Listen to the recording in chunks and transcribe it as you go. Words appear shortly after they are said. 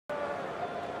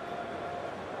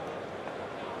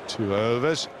2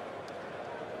 overs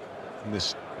in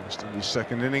this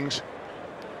second innings.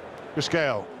 CHRIS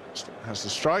GAYLE has the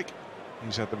strike.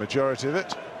 He's had the majority of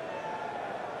it.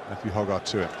 Matthew Hoggard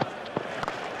to it.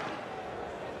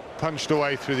 Punched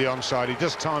away through the onside. He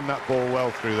just timed that ball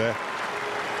well through there.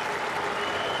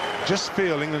 Just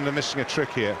feel England are missing a trick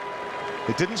here.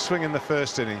 They didn't swing in the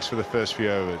first innings for the first few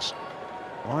overs.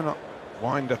 Why not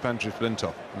wind up Andrew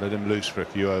Flintoff and let him loose for a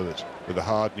few overs with a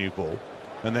hard new ball,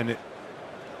 and then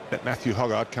let Matthew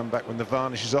Hoggard come back when the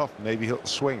varnish is off. Maybe he'll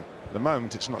swing. At the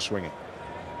moment, it's not swinging.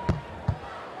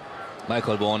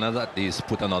 Michael Vaughan has at least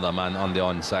put another man on the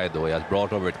onside, though. He has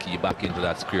brought Robert Key back into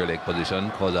that square leg position,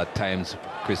 because at times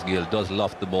CHRIS GAYLE does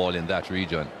loft the ball in that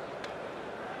region.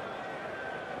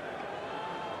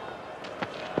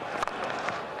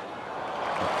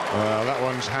 Well, that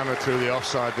one's hammered through the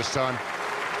offside this time.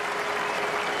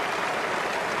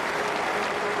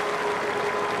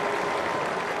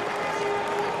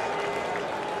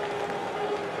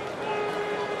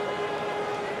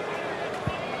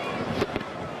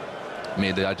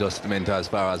 Made the adjustment as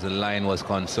far as the line was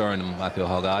concerned, Matthew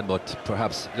Hoggard, but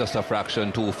perhaps just a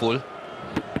fraction too full.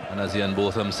 And as Ian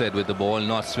Botham said, with the ball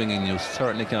not swinging, you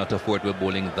certainly cannot afford to be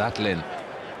bowling that length.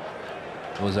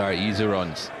 Those are easy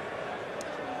runs.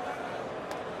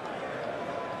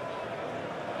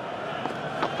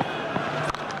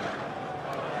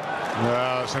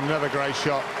 Well, it's another great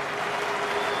shot.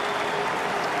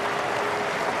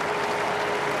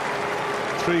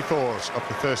 3 fours off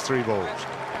the first 3 balls.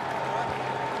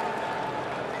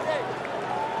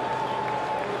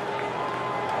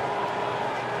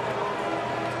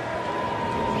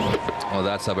 Oh,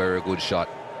 that's a very good shot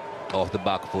off the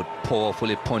back foot,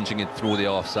 powerfully punching it through the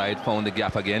offside, found the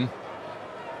gap again.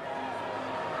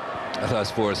 That has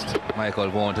forced Michael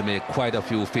Vaughan to make quite a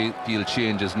few field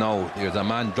changes now. There's a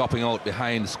man dropping out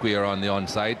behind square on the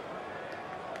onside.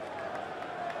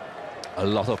 A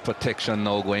lot of protection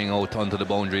now going out onto the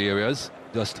boundary areas.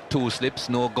 Just 2 slips,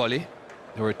 no gully.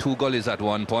 There were 2 gullies at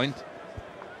one point.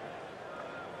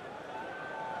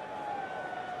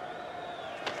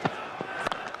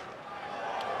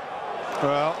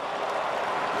 Well,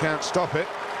 can't stop it.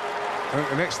 I think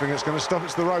the next thing that's going to stop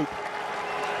it's the rope.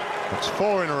 That's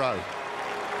 4 in a row.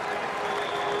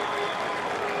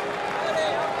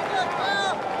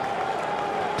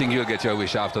 I think you'll get your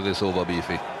wish after this over,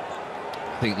 Beefy.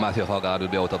 I think Matthew Hoggard will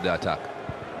be out of the attack.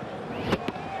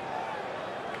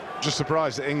 Just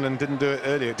surprised that England didn't do it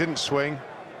earlier. It didn't swing.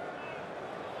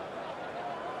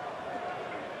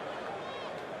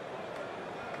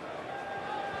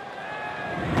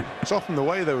 It's often the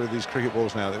way, though, with these cricket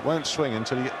balls now. They won't swing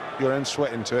until you get your own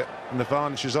sweat into it and the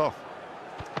varnish is off.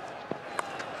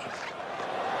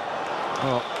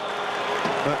 Well,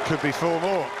 that could be 4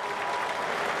 more.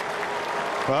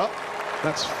 Well,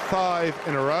 that's 5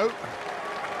 in a row.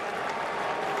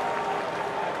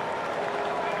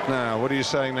 Now, what are you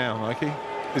saying now, Mikey?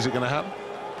 Is it going to happen?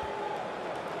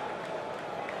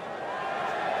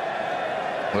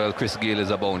 Well, CHRIS GAYLE is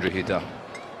a boundary hitter.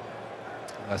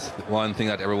 That's one thing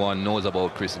that everyone knows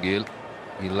about CHRIS GAYLE.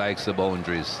 He likes the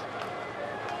boundaries.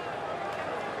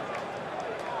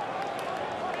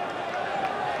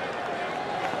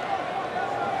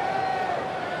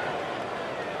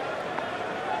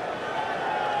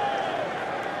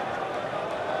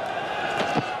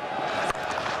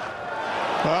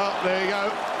 Well, there you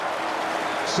go.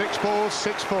 6 balls,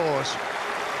 6 fours.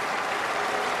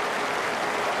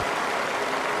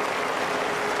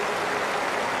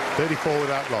 .34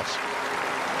 without loss.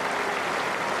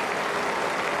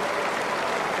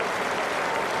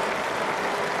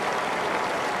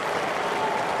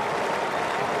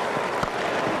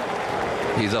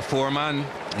 He's a 4-man.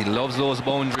 He loves those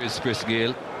boundaries, CHRIS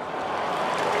GAYLE.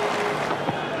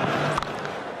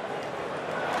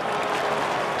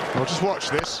 Well, just watch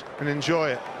this and enjoy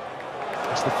it.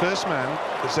 It's the first man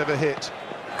that's ever hit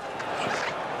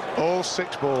all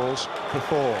 6 balls for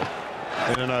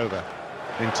 4 in an over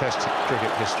in Test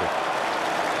cricket history.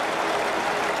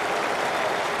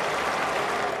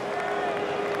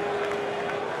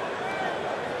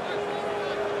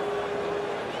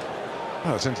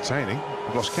 Oh, it's entertaining.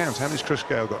 I've lost count. How many's CHRIS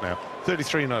GAYLE got now?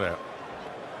 33 not out.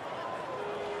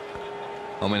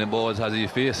 How many balls has he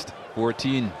faced?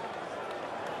 14.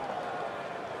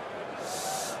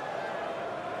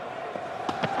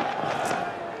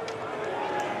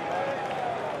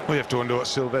 Well, you have to wonder what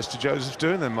Sylvester Joseph's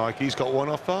doing then, Mike. He's got 1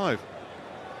 off 5.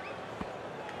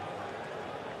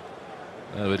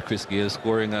 With CHRIS GAYLE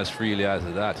scoring as freely as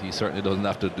that, he certainly doesn't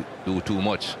have to do too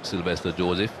much, Sylvester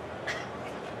Joseph.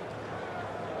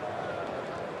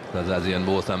 Because as Ian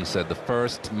Botham said, the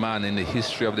first man in the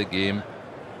history of the game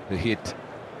to hit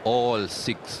all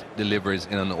 6 deliveries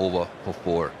in an over for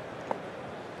 4.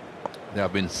 There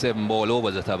have been 7 ball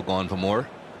overs that have gone for more.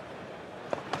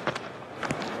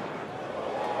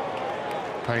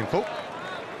 Painful.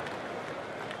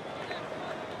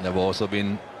 There have also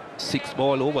been 6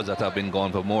 ball overs that have been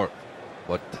gone for more,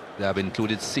 but they have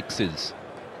included 6s.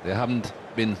 There haven't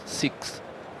been 6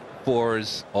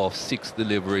 4s of 6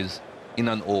 deliveries in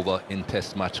an over in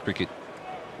Test match cricket.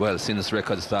 Well, since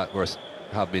records that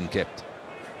have been kept.